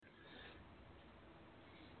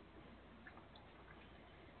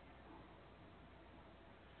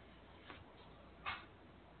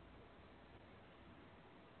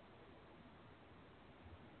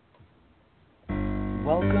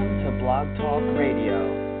Welcome to Blog Talk Radio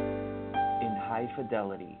in high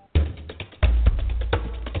fidelity.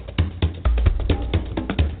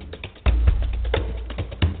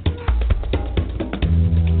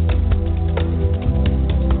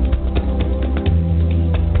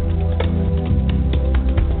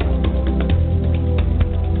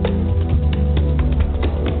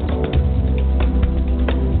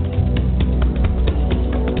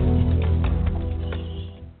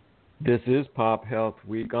 This is Pop Health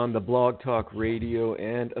Week on the Blog Talk Radio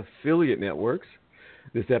and affiliate networks.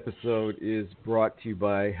 This episode is brought to you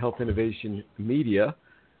by Health Innovation Media,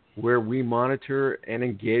 where we monitor and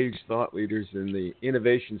engage thought leaders in the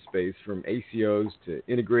innovation space, from ACOs to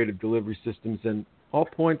integrated delivery systems and all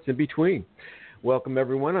points in between. Welcome,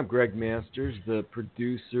 everyone. I'm Greg Masters, the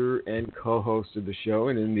producer and co-host of the show,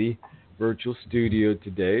 and in the virtual studio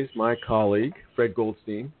today is my colleague, Fred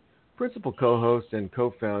Goldstein, principal co-host and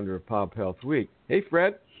co-founder of Pop Health Week. Hey,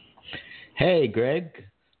 Fred. Hey, Greg.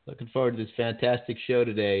 Looking forward to this fantastic show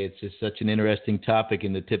today. It's just such an interesting topic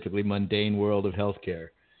in the typically mundane world of healthcare.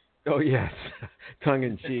 Oh, yes.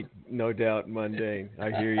 Tongue-in-cheek, no doubt mundane. I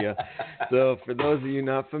hear you. So for those of you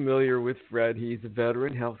not familiar with Fred, he's a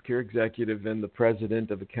veteran healthcare executive and the president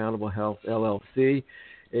of Accountable Health, LLC,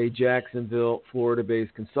 a Jacksonville,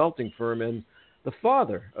 Florida-based consulting firm, and the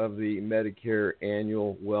father of the Medicare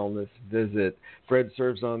Annual Wellness Visit. Fred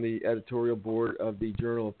serves on the editorial board of the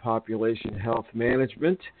Journal of Population Health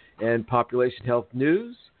Management and Population Health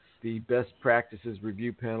News, the Best Practices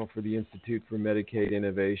Review Panel for the Institute for Medicaid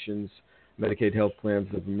Innovations, Medicaid Health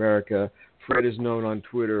Plans of America. Fred is known on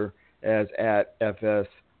Twitter as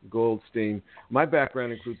 @FSGoldstein. My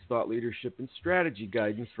background includes thought leadership and strategy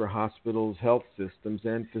guidance for hospitals, health systems,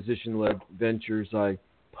 and physician-led ventures. I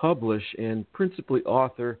publish and principally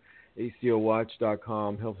author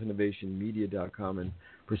ACOWatch.com, HealthInnovationMedia.com, and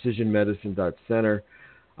PrecisionMedicine.center.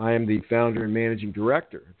 I am the founder and managing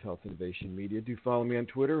director of Health Innovation Media. Do follow me on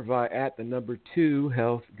Twitter via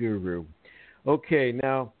 @2HealthGuru. Okay,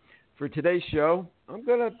 now for today's show, I'm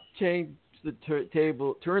going to change the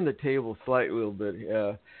turn the table slightly a little bit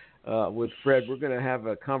with Fred. We're going to have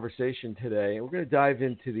a conversation today, and we're going to dive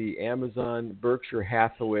into the Amazon, Berkshire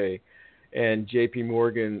Hathaway, and J.P.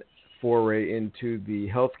 Morgan foray into the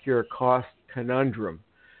healthcare cost conundrum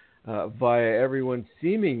via everyone's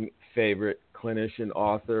seeming favorite clinician,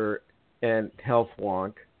 author, and health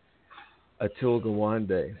wonk, Atul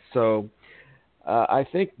Gawande. So I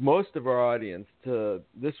think most of our audience,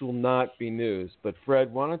 this will not be news. But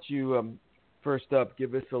Fred, why don't you first up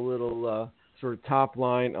give us a little sort of top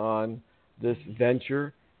line on this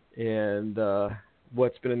venture and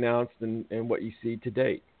what's been announced and what you see to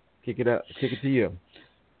date. Kick it to you.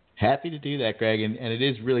 Happy to do that, Greg, and it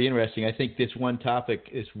is really interesting. I think this one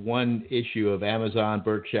topic, this one issue of Amazon,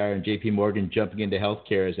 Berkshire, and J.P. Morgan jumping into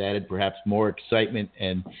healthcare has added perhaps more excitement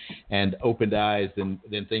and opened eyes than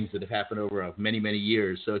things that have happened over many, many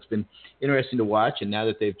years. So it's been interesting to watch, and now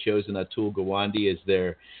that they've chosen Atul Gawande as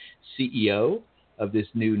their CEO of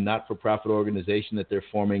this new not-for-profit organization that they're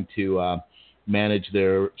forming to manage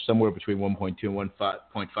their somewhere between 1.2 and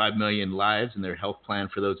 1.5 million lives and their health plan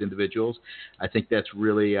for those individuals. I think that's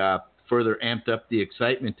really further amped up the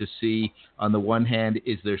excitement to see, on the one hand,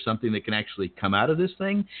 is there something that can actually come out of this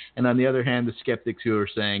thing? And on the other hand, the skeptics who are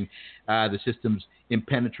saying the system's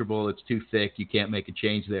impenetrable, it's too thick, you can't make a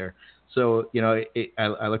change there. So,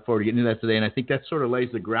 I look forward to getting into that today, and I think that sort of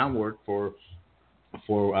lays the groundwork for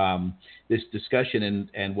this discussion,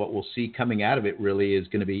 and what we'll see coming out of it really is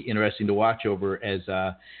going to be interesting to watch over, as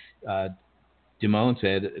Dimon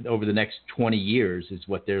said, over the next 20 years is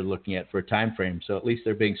what they're looking at for a time frame. So at least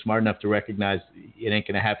they're being smart enough to recognize it ain't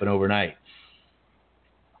going to happen overnight.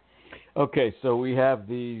 Okay, so we have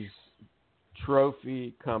these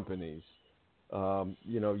trophy companies.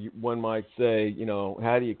 One might say,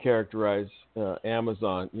 how do you characterize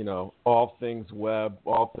Amazon? All things web,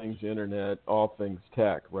 all things internet, all things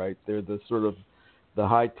tech, right? They're the sort of the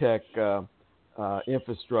high-tech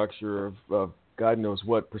infrastructure of God knows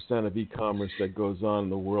what percent of e-commerce that goes on in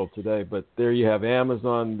the world today. But there you have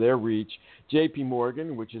Amazon, their reach. J.P.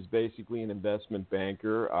 Morgan, which is basically an investment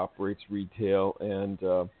banker, operates retail and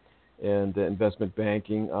investment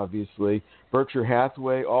banking, obviously. Berkshire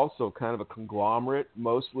Hathaway, also kind of a conglomerate,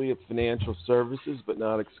 mostly of financial services, but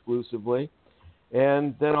not exclusively.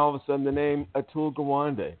 And then all of a sudden the name Atul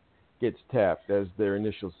Gawande gets tapped as their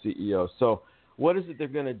initial CEO. So what is it they're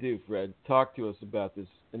going to do, Fred? Talk to us about this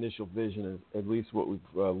initial vision, at least what we've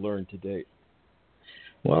learned to date.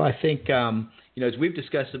 Well, I think as we've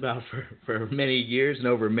discussed about for many years and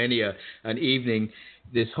over many an evening,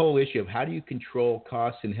 this whole issue of how do you control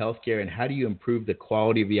costs in healthcare and how do you improve the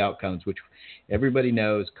quality of the outcomes, which everybody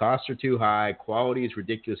knows costs are too high, quality is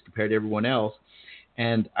ridiculous compared to everyone else,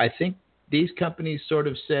 and I think these companies sort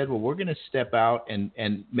of said, well, we're going to step out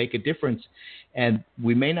and make a difference, and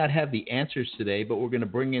we may not have the answers today, but we're going to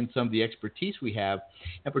bring in some of the expertise we have,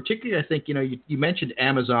 and particularly I think you mentioned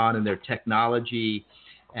Amazon and their technology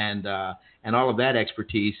and all of that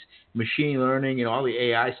expertise, machine learning, and all the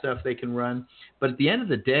AI stuff they can run. But at the end of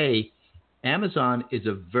the day, Amazon is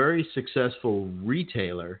a very successful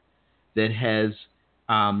retailer that has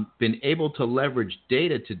been able to leverage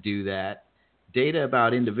data to do that, data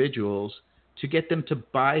about individuals, to get them to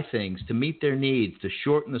buy things, to meet their needs, to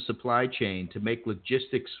shorten the supply chain, to make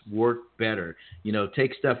logistics work better,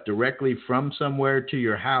 take stuff directly from somewhere to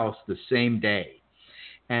your house the same day.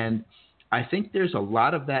 And I think there's a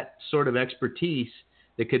lot of that sort of expertise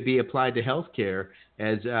that could be applied to healthcare.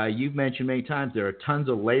 As you've mentioned many times, there are tons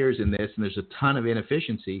of layers in this, and there's a ton of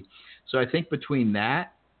inefficiency. So I think between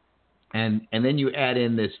that and then you add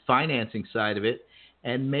in this financing side of it,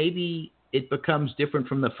 and maybe it becomes different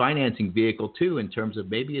from the financing vehicle too, in terms of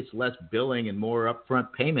maybe it's less billing and more upfront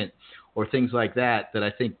payment or things like that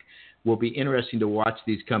I think will be interesting to watch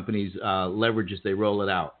these companies leverage as they roll it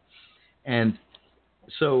out. And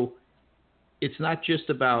so it's not just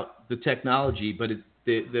about the technology, but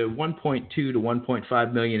the 1.2 to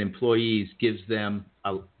 1.5 million employees gives them,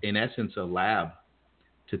 in essence, a lab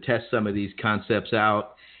to test some of these concepts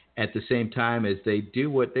out at the same time as they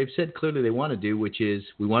do what they've said clearly they want to do, which is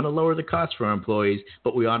we want to lower the cost for our employees,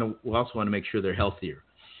 but we also want to make sure they're healthier.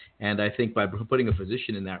 And I think by putting a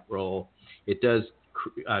physician in that role, it does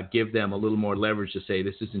give them a little more leverage to say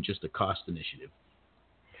this isn't just a cost initiative.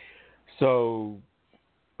 So,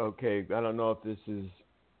 okay, I don't know if this is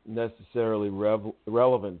necessarily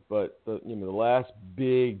relevant, but the last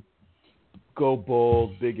big go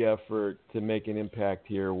bold, big effort to make an impact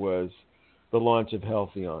here was the launch of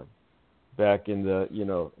Healthion back in the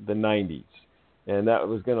 90s, and that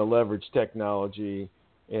was going to leverage technology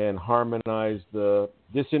and harmonize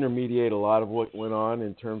disintermediate a lot of what went on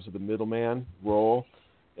in terms of the middleman role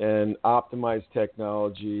and optimize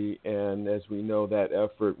technology. And as we know, that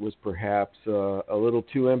effort was perhaps a little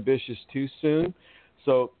too ambitious too soon.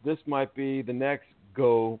 So this might be the next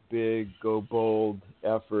go big, go bold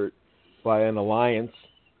effort by an alliance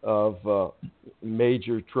of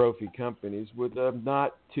major trophy companies with a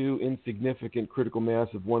not too insignificant critical mass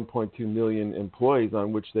of 1.2 million employees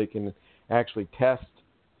on which they can actually test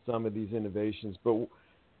some of these innovations. But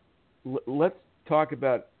let's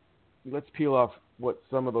peel off what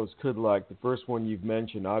some of those could like. The first one you've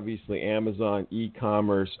mentioned, obviously Amazon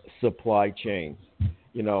e-commerce supply chains,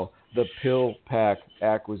 the pill pack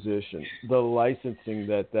acquisition, the licensing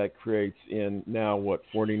that creates in now,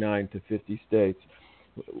 49 to 50 states.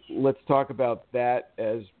 Let's talk about that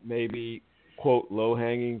as maybe, quote,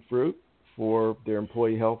 low-hanging fruit for their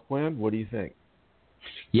employee health plan. What do you think?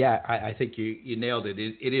 Yeah, I think you nailed it.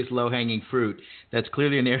 It is low-hanging fruit. That's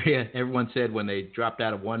clearly an area everyone said when they dropped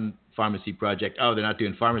out of one pharmacy project, oh, they're not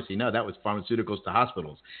doing pharmacy. No, that was pharmaceuticals to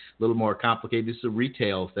hospitals. A little more complicated. This is a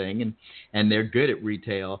retail thing, and they're good at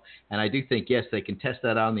retail. And I do think, yes, they can test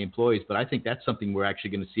that out on the employees, but I think that's something we're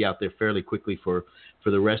actually going to see out there fairly quickly for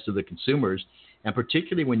the rest of the consumers. And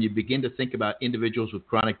particularly when you begin to think about individuals with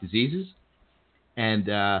chronic diseases, and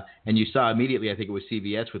you saw immediately, I think it was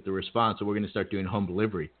CVS with the response, so we're going to start doing home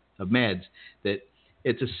delivery of meds. That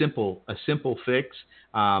it's a simple fix.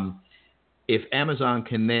 If Amazon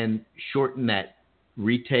can then shorten that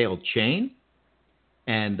retail chain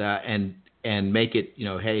and make it,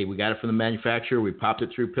 hey, we got it from the manufacturer, we popped it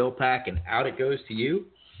through PillPack, and out it goes to you,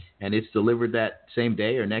 and it's delivered that same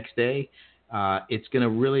day or next day, it's going to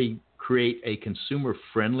really create a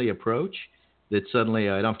consumer-friendly approach that suddenly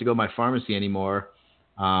I don't have to go to my pharmacy anymore.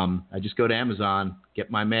 I just go to Amazon, get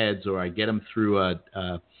my meds, or I get them through a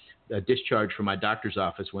discharge from my doctor's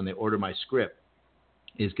office when they order my script.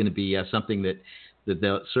 Is going to be something that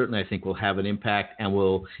they'll certainly, I think, will have an impact, and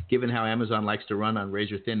will, given how Amazon likes to run on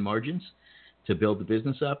razor-thin margins to build the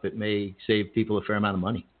business up, it may save people a fair amount of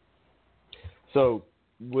money. So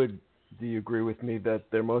do you agree with me that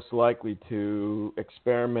they're most likely to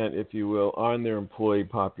experiment, if you will, on their employee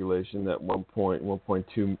population, that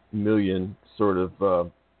 1.2 million sort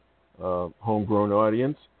of homegrown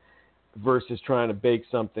audience, versus trying to bake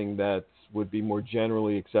something that would be more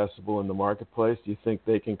generally accessible in the marketplace? Do you think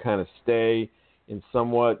they can kind of stay in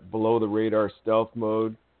somewhat below the radar stealth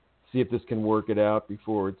mode, see if this can work it out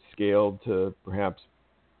before it's scaled to perhaps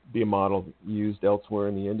be a model used elsewhere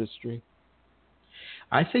in the industry?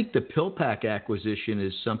 I think the PillPack acquisition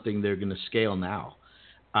is something they're going to scale now.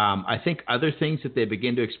 I think other things that they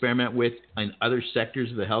begin to experiment with in other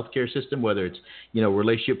sectors of the healthcare system, whether it's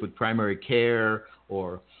relationship with primary care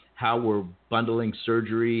or how we're bundling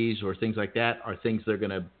surgeries or things like that, are things they're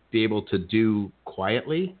going to be able to do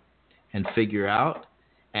quietly and figure out.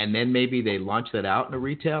 And then maybe they launch that out in a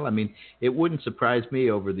retail. I mean, it wouldn't surprise me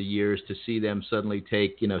over the years to see them suddenly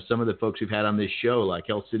take, some of the folks we've had on this show, like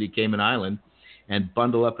Health City Cayman Island, and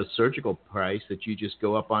bundle up a surgical price that you just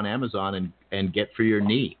go up on Amazon and get for your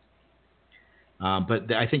knee.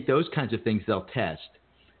 But I think those kinds of things they'll test.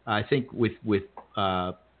 I think with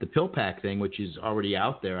the PillPack thing, which is already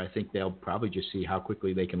out there, I think they'll probably just see how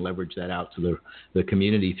quickly they can leverage that out to the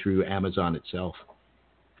community through Amazon itself.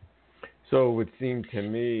 So it would seem to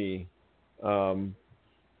me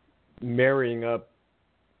marrying up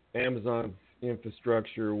Amazon's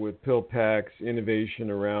infrastructure with PillPack's innovation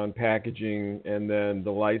around packaging and then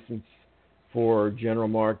the license for general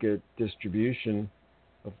market distribution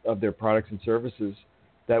of their products and services,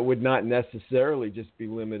 that would not necessarily just be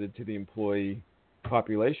limited to the employee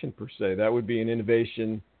population per se. That would be an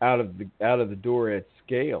innovation out of the door at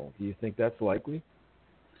scale. Do you think that's likely?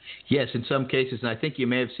 Yes, in some cases, and I think you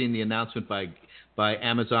may have seen the announcement by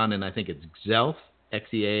Amazon, and I think it's Xealth,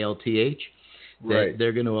 Xealth, that right.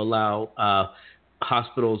 They're going to allow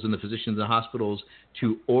hospitals and the physicians in hospitals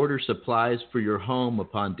to order supplies for your home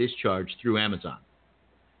upon discharge through Amazon.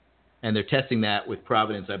 And they're testing that with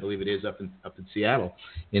Providence, I believe it is, up in Seattle,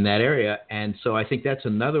 in that area. And so I think that's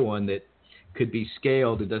another one that could be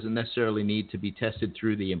scaled. It doesn't necessarily need to be tested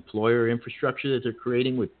through the employer infrastructure that they're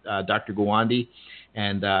creating with Dr. Gawande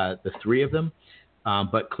and the three of them,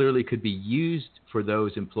 but clearly could be used for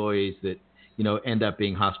those employees that end up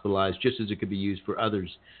being hospitalized, just as it could be used for others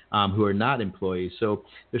who are not employees. So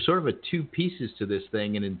there's sort of two pieces to this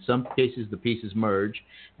thing, and in some cases the pieces merge,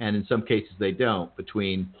 and in some cases they don't,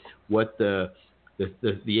 between what the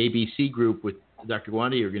ABC group with Dr.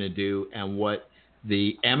 Gawande are going to do and what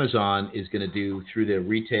the Amazon is going to do through their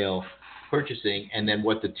retail purchasing, and then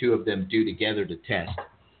what the two of them do together to test.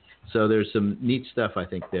 So there's some neat stuff, I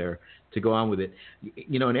think, there to go on with it.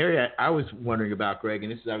 An area I was wondering about, Greg,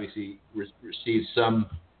 and this has obviously received some,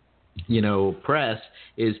 press,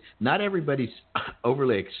 is not everybody's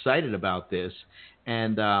overly excited about this.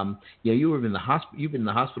 And you've been in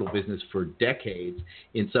the hospital business for decades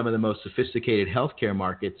in some of the most sophisticated healthcare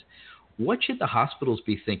markets. What should the hospitals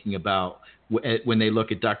be thinking about when they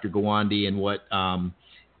look at Dr. Gawande and what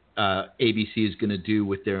ABC is going to do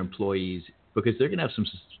with their employees? Because they're going to have some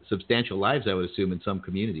substantial lives, I would assume, in some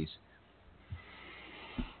communities.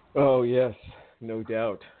 Oh yes, no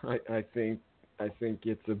doubt. I think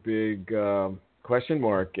it's a big question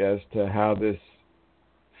mark as to how this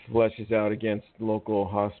fleshes out against local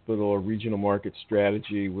hospital or regional market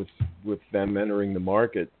strategy with them entering the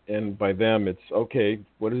market. And by them, it's okay,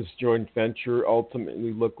 what does joint venture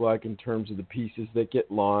ultimately look like in terms of the pieces that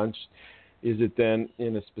get launched? Is it then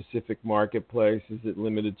in a specific marketplace? Is it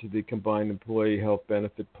limited to the combined employee health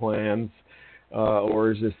benefit plans?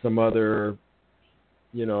 Or is this some other,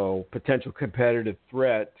 potential competitive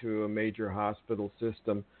threat to a major hospital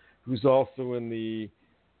system who's also in the,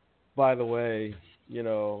 by the way,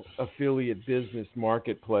 affiliate business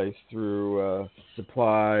marketplace through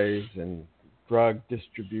supplies and drug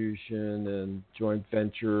distribution and joint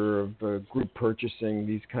venture of group purchasing,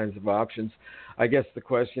 these kinds of options. I guess the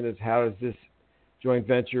question is, how does this joint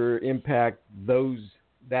venture impact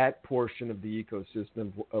that portion of the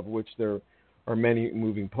ecosystem of which there are many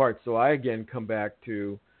moving parts? So I again come back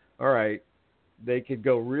to, all right, they could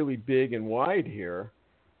go really big and wide here,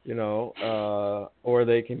 or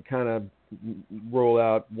they can kind of roll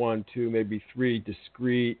out 1, 2, maybe 3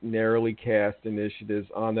 discrete, narrowly cast initiatives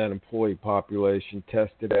on that employee population,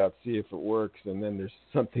 test it out, see if it works, and then there's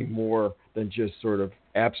something more than just sort of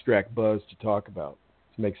abstract buzz to talk about.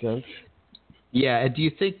 Does that make sense? Yeah, and do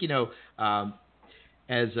you think,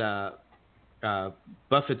 as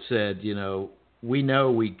Buffett said, we know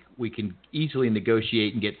we can easily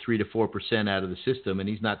negotiate and get 3 to 4% out of the system, and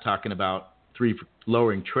he's not talking about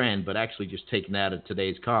lowering trend, but actually just taking that at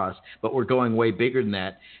today's cost. But we're going way bigger than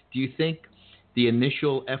that. Do you think the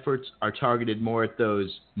initial efforts are targeted more at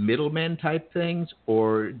those middlemen type things,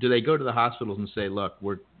 or do they go to the hospitals and say, look,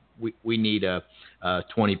 we need a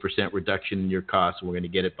 20% reduction in your costs, and we're going to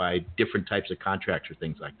get it by different types of contracts or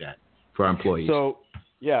things like that for our employees? So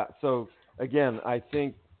again, I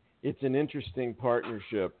think it's an interesting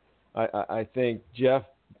partnership. I think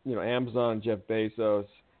Amazon, Jeff Bezos,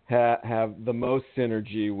 have the most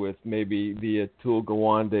synergy with maybe the Atul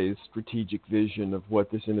Gawande's strategic vision of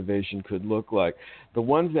what this innovation could look like. The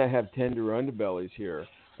ones that have tender underbellies here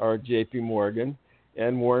are J.P. Morgan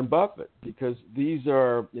and Warren Buffett, because these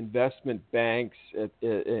are investment banks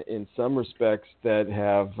in some respects that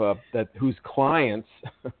have whose clients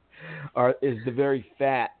is the very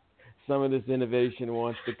fat. Some of this innovation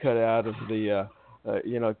wants to cut out of the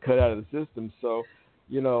system. So,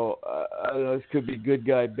 I don't know, this could be good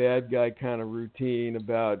guy, bad guy kind of routine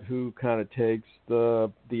about who kind of takes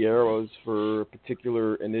the arrows for a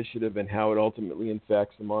particular initiative and how it ultimately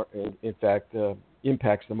impacts the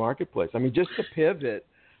marketplace. I mean, just to pivot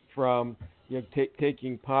from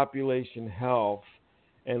taking population health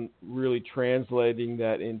and really translating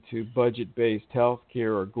that into budget-based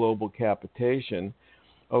healthcare or global capitation.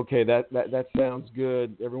 Okay, that sounds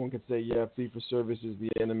good. Everyone could say, yeah, fee-for-service is the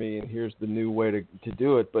enemy, and here's the new way to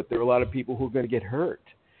do it. But there are a lot of people who are going to get hurt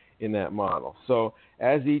in that model. So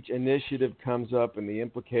as each initiative comes up and the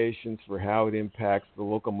implications for how it impacts the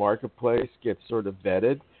local marketplace get sort of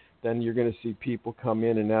vetted, then you're going to see people come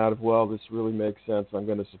in and out of, well, this really makes sense, I'm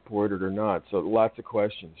going to support it or not. So lots of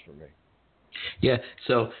questions for me. Yeah,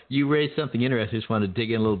 so you raised something interesting. I just want to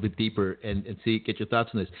dig in a little bit deeper and get your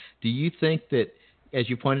thoughts on this. Do you think that, as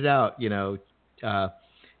you pointed out,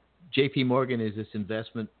 J.P. Morgan is this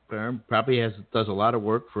investment firm, probably does a lot of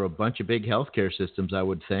work for a bunch of big healthcare systems, I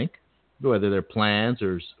would think, whether they're plans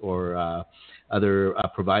or other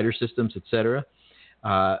provider systems, et cetera.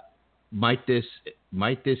 Might this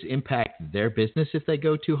impact their business if they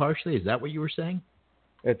go too harshly? Is that what you were saying?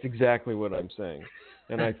 That's exactly what I'm saying.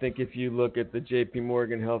 And I think if you look at the J.P.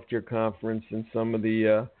 Morgan Healthcare Conference and some of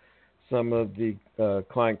the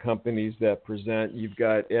client companies that present, you've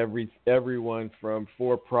got everyone from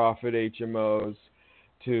for-profit HMOs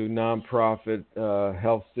to nonprofit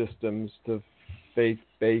health systems to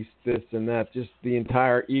faith-based this and that. Just the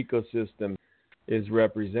entire ecosystem is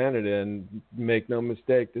represented. And make no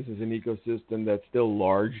mistake, this is an ecosystem that's still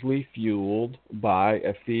largely fueled by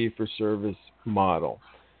a fee-for-service model.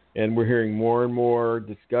 And we're hearing more and more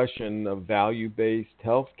discussion of value-based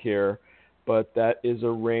healthcare, but that is a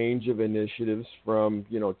range of initiatives from,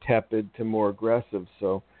 tepid to more aggressive.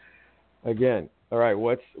 So, again, all right,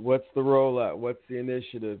 what's the rollout? What's the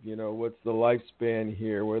initiative? What's the lifespan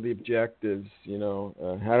here? What are the objectives?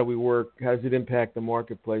 How do we work? How does it impact the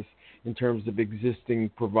marketplace in terms of existing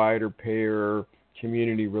provider-payer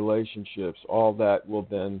community relationships? All that will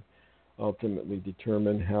then ultimately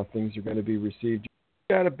determine how things are going to be received.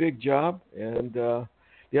 You've got a big job, and the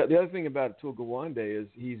other thing about Atul Gawande is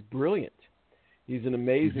he's brilliant. He's an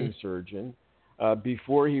amazing surgeon.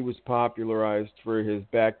 Before he was popularized for his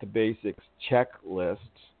back-to-basics checklists,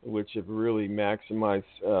 which have really maximized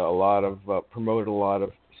promoted a lot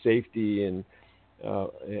of safety and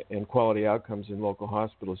quality outcomes in local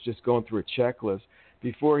hospitals, just going through a checklist.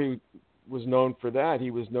 Before he was known for that,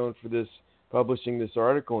 he was known for publishing this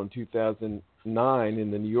article in 2009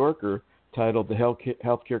 in the New Yorker titled "The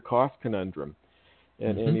Healthcare Cost Conundrum,"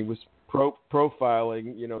 and he was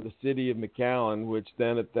profiling, the city of McAllen, which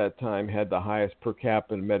then at that time had the highest per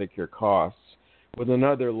capita Medicare costs, with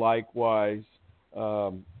another likewise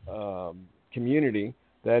community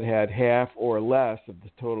that had half or less of the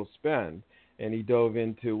total spend. And he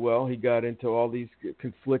got into all these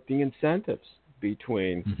conflicting incentives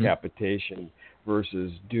between capitation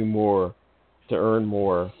versus do more to earn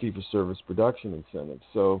more fee-for-service production incentives.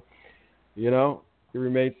 So, it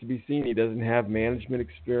remains to be seen. He doesn't have management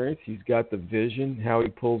experience. He's got the vision. How he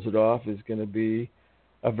pulls it off is going to be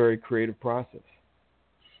a very creative process.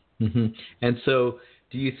 And so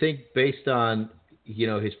do you think, based on,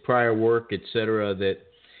 his prior work, et cetera, that,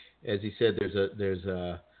 as he said, there's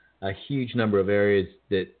a huge number of areas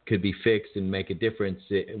that could be fixed and make a difference?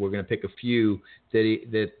 We're going to pick a few,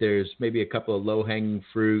 that there's maybe a couple of low-hanging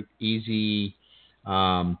fruit, easy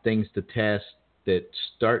things to test that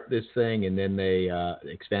start this thing, and then they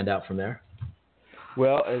expand out from there?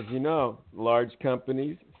 Well, as you know, large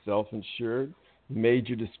companies, self-insured,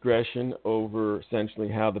 major discretion over essentially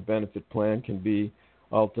how the benefit plan can be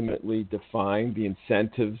ultimately defined, the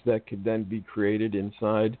incentives that could then be created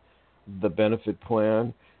inside the benefit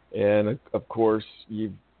plan. And, of course,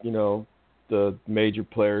 the major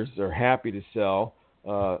players are happy to sell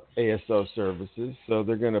ASO services, so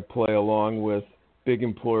they're going to play along with big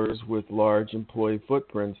employers with large employee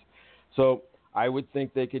footprints. So I would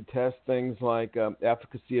think they could test things like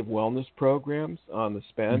efficacy of wellness programs on the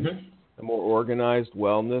spend, a more organized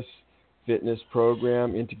wellness fitness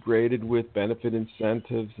program integrated with benefit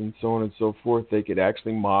incentives and so on and so forth. They could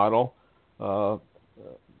actually model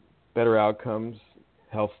better outcomes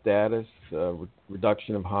health status,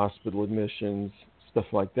 reduction of hospital admissions, stuff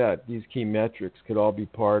like that. These key metrics could all be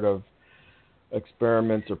part of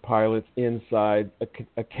experiments or pilots inside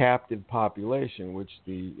a captive population, which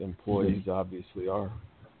the employees obviously are.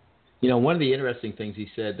 One of the interesting things he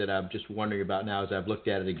said that I'm just wondering about now as I've looked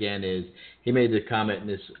at it again is he made the comment in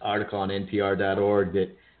this article on NPR.org that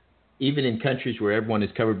even in countries where everyone is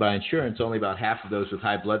covered by insurance, only about half of those with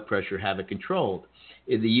high blood pressure have it controlled.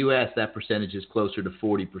 In the U.S., that percentage is closer to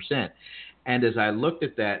 40%. And as I looked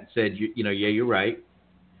at that and said, yeah, you're right.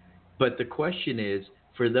 But the question is,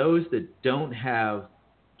 for those that don't have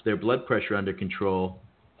their blood pressure under control,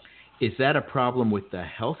 is that a problem with the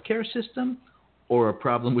healthcare system or a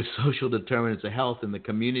problem with social determinants of health in the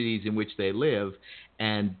communities in which they live?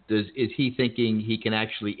 And is he thinking he can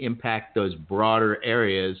actually impact those broader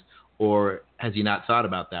areas, or has he not thought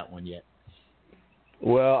about that one yet?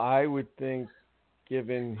 Well, I would think,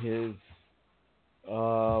 given his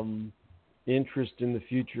interest in the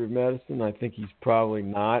future of medicine, I think he's probably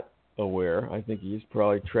not aware. I think he's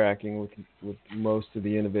probably tracking with most of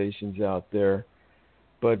the innovations out there.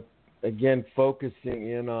 But again, focusing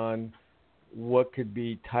in on what could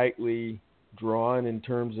be tightly drawn in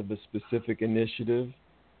terms of a specific initiative,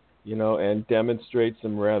 and demonstrate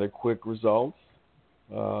some rather quick results.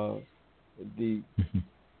 My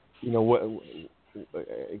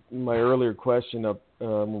earlier question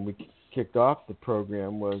when we kicked off the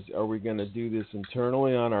program was, are we going to do this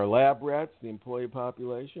internally on our lab rats, the employee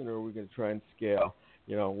population, or are we going to try and scale,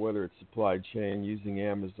 whether it's supply chain using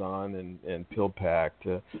Amazon and PillPack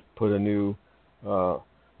to put a new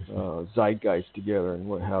zeitgeist together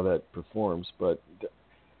and how that performs. But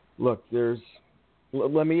look,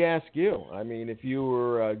 let me ask you. I mean, if you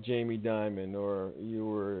were Jamie Dimon or you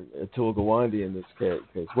were Atul Gawande in this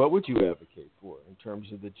case, what would you advocate for in terms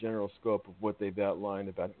of the general scope of what they've outlined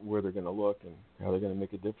about where they're going to look and how they're going to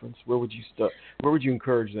make a difference? Where would you start? Where would you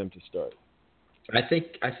encourage them to start? I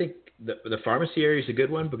think the pharmacy area is a good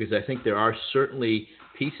one, because I think there are certainly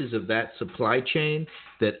pieces of that supply chain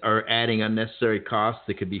that are adding unnecessary costs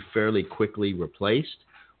that could be fairly quickly replaced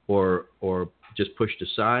or just pushed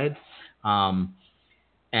aside.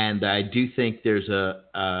 And I do think there's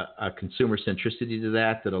a consumer centricity to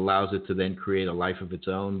that allows it to then create a life of its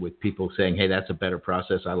own, with people saying, hey, that's a better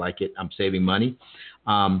process. I like it. I'm saving money.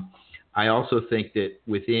 I also think that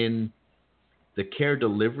within the care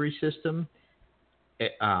delivery system,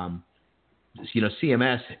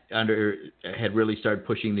 CMS had really started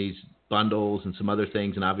pushing these bundles and some other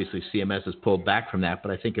things, and obviously CMS has pulled back from that.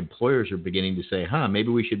 But I think employers are beginning to say, maybe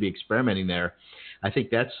we should be experimenting there. I think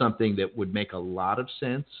that's something that would make a lot of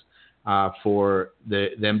sense for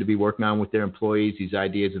them to be working on with their employees, these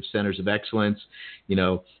ideas of centers of excellence,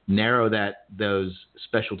 narrow those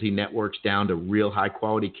specialty networks down to real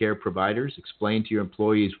high-quality care providers. Explain to your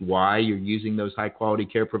employees why you're using those high-quality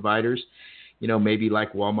care providers. Maybe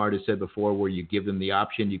like Walmart has said before, where you give them the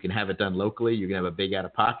option, you can have it done locally. You're going to have a big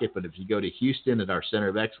out-of-pocket, but if you go to Houston at our center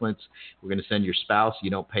of excellence, we're going to send your spouse.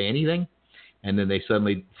 You don't pay anything. And then they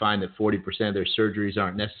suddenly find that 40% of their surgeries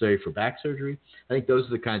aren't necessary for back surgery. I think those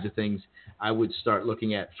are the kinds of things I would start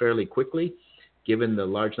looking at fairly quickly, given the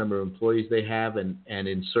large number of employees they have. And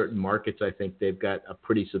in certain markets, I think they've got a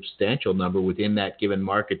pretty substantial number within that given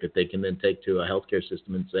market that they can then take to a healthcare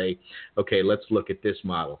system and say, okay, let's look at this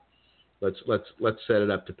model. Let's set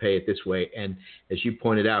it up to pay it this way. And as you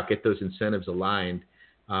pointed out, get those incentives aligned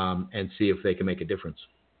and see if they can make a difference.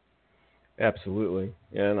 Absolutely.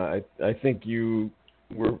 And I think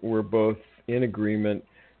we're both in agreement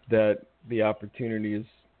that the opportunity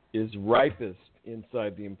is ripest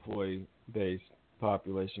inside the employee-based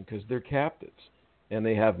population, because they're captives and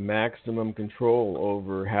they have maximum control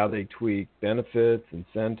over how they tweak benefits,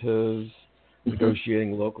 incentives,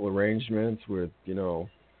 negotiating local arrangements with,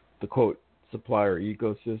 the quote supplier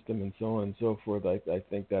ecosystem and so on and so forth. I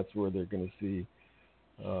think that's where they're going to see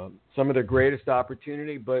some of their greatest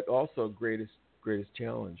opportunity, but also greatest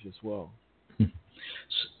challenge as well.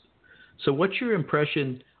 So what's your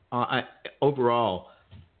impression overall?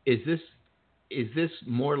 Is this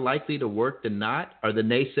more likely to work than not? Are the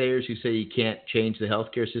naysayers who say you can't change the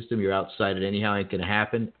healthcare system, you're outside it anyhow, ain't going to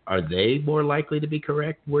happen, are they more likely to be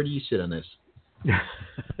correct? Where do you sit on this?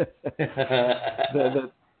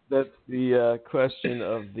 That's the question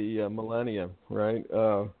of the millennium, right?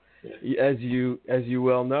 As you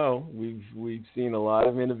well know, we've seen a lot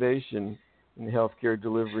of innovation in healthcare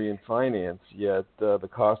delivery and finance, yet the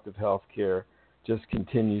cost of healthcare just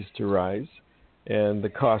continues to rise, and the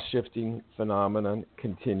cost shifting phenomenon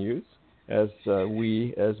continues as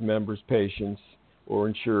we, as members, patients,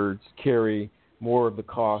 or insureds, carry more of the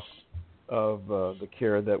cost of the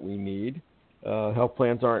care that we need. Health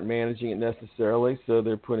plans aren't managing it necessarily, so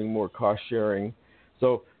they're putting more cost sharing.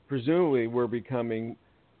 So presumably we're becoming,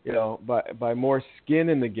 by more skin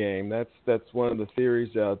in the game. That's one of the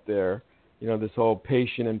theories out there. This whole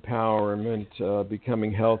patient empowerment,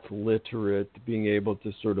 becoming health literate, being able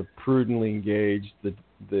to sort of prudently engage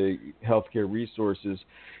the healthcare resources.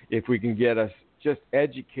 If we can get us just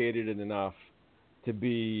educated enough to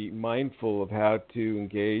be mindful of how to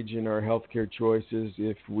engage in our healthcare choices,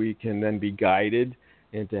 if we can then be guided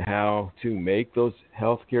into how to make those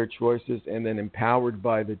healthcare choices, and then empowered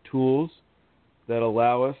by the tools that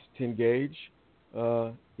allow us to engage in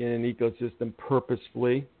an ecosystem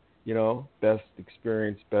purposefully, best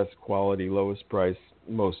experience, best quality, lowest price,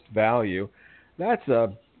 most value. That's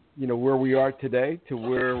where we are today to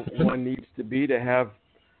where one needs to be to have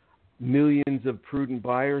millions of prudent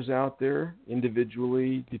buyers out there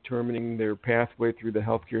individually determining their pathway through the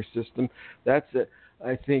healthcare system.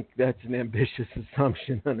 I think that's an ambitious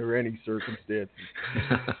assumption under any circumstances.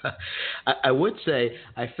 I would say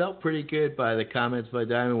I felt pretty good by the comments by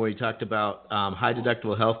Diamond where he talked about high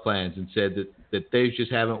deductible health plans and said that those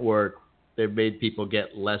just haven't worked. They've made people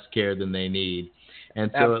get less care than they need. And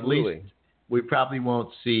so Absolutely. At least we probably won't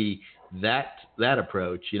see that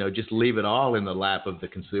approach, just leave it all in the lap of the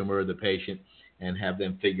consumer or the patient and have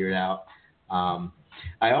them figure it out.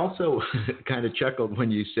 I also kind of chuckled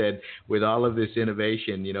when you said with all of this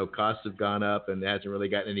innovation, costs have gone up and it hasn't really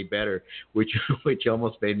gotten any better, which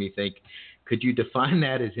almost made me think, could you define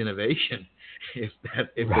that as innovation if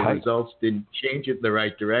Right. the results didn't change it in the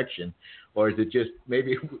right direction? Or is it just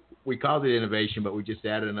maybe we called it innovation, but we just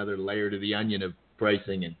added another layer to the onion of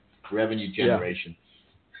pricing and revenue generation?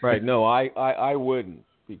 Yeah. Right. No, I wouldn't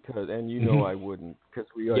because, and I wouldn't because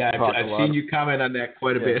we I've seen you comment on that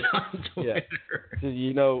quite a bit on Twitter.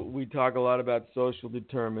 Yeah. So, we talk a lot about social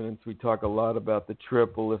determinants. We talk a lot about the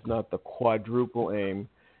triple, if not the quadruple aim,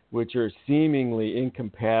 which are seemingly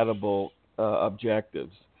incompatible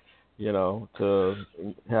objectives. To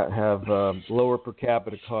have lower per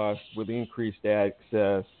capita costs with increased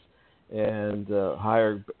access and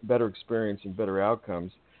better experience and better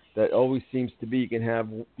outcomes. That always seems to be you can have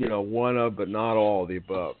one of but not all of the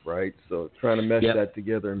above, right? So trying to mesh that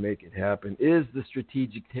together and make it happen is the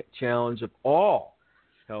strategic challenge of all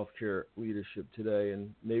healthcare leadership today.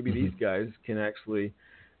 And maybe these guys can actually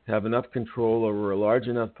have enough control over a large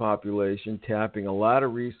enough population, tapping a lot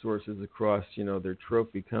of resources across their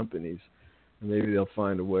trophy companies, and maybe they'll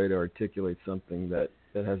find a way to articulate something that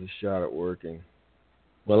has a shot at working.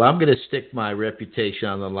 Well, I'm going to stick my reputation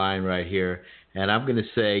on the line right here, and I'm going to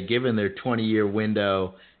say, given their 20-year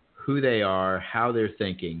window, who they are, how they're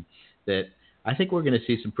thinking, that I think we're going to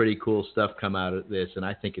see some pretty cool stuff come out of this, and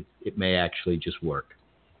I think it may actually just work.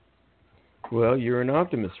 Well, you're an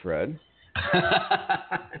optimist, Fred.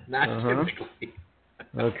 Not typically.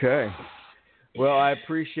 Okay. Well, I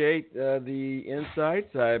appreciate the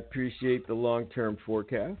insights. I appreciate the long-term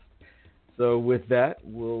forecast. So with that,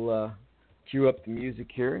 we'll cue up the music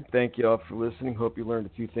here. Thank you all for listening. Hope you learned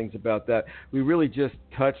a few things about that. We really just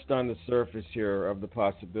touched on the surface here of the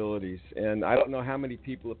possibilities, and I don't know how many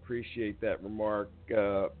people appreciate that remark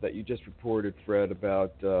that you just reported, Fred,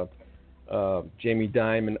 about Jamie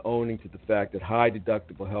Dimon owning to the fact that high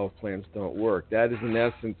deductible health plans don't work. That is in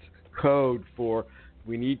essence code for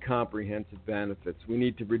we need comprehensive benefits. We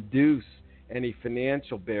need to reduce any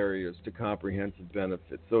financial barriers to comprehensive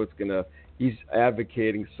benefits. So he's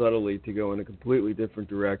advocating subtly to go in a completely different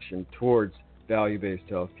direction towards value-based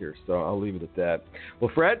healthcare. So I'll leave it at that. Well,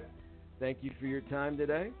 Fred, thank you for your time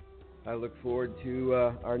today. I look forward to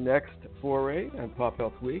our next foray on Pop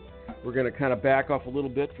Health Week. We're going to kind of back off a little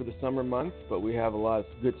bit for the summer months, but we have a lot of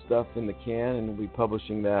good stuff in the can, and we'll be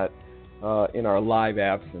publishing that in our live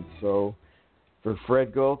absence. So for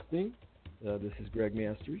Fred Goldstein, this is Greg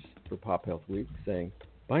Masters for Pop Health Week saying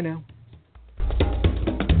bye now.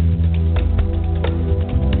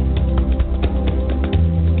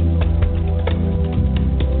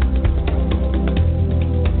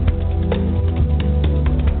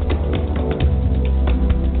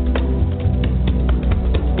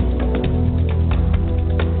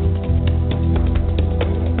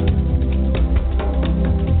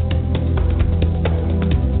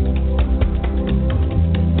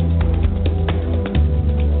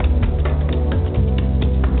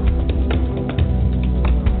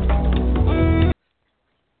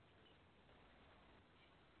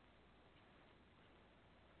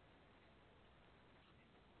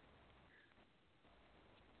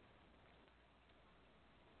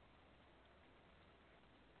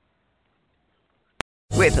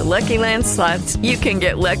 With the Lucky Land Slots, you can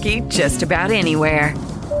get lucky just about anywhere.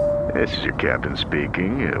 This is your captain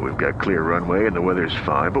speaking. We've got clear runway and the weather's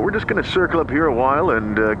fine, but we're just going to circle up here a while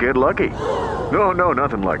and get lucky. No,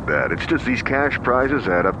 nothing like that. It's just these cash prizes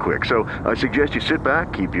add up quick. So I suggest you sit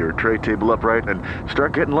back, keep your tray table upright, and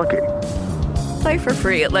start getting lucky. Play for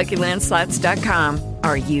free at LuckyLandSlots.com.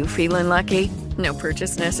 Are you feeling lucky? No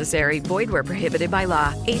purchase necessary. Void where prohibited by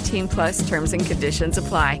law. 18+ terms and conditions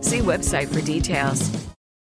apply. See website for details.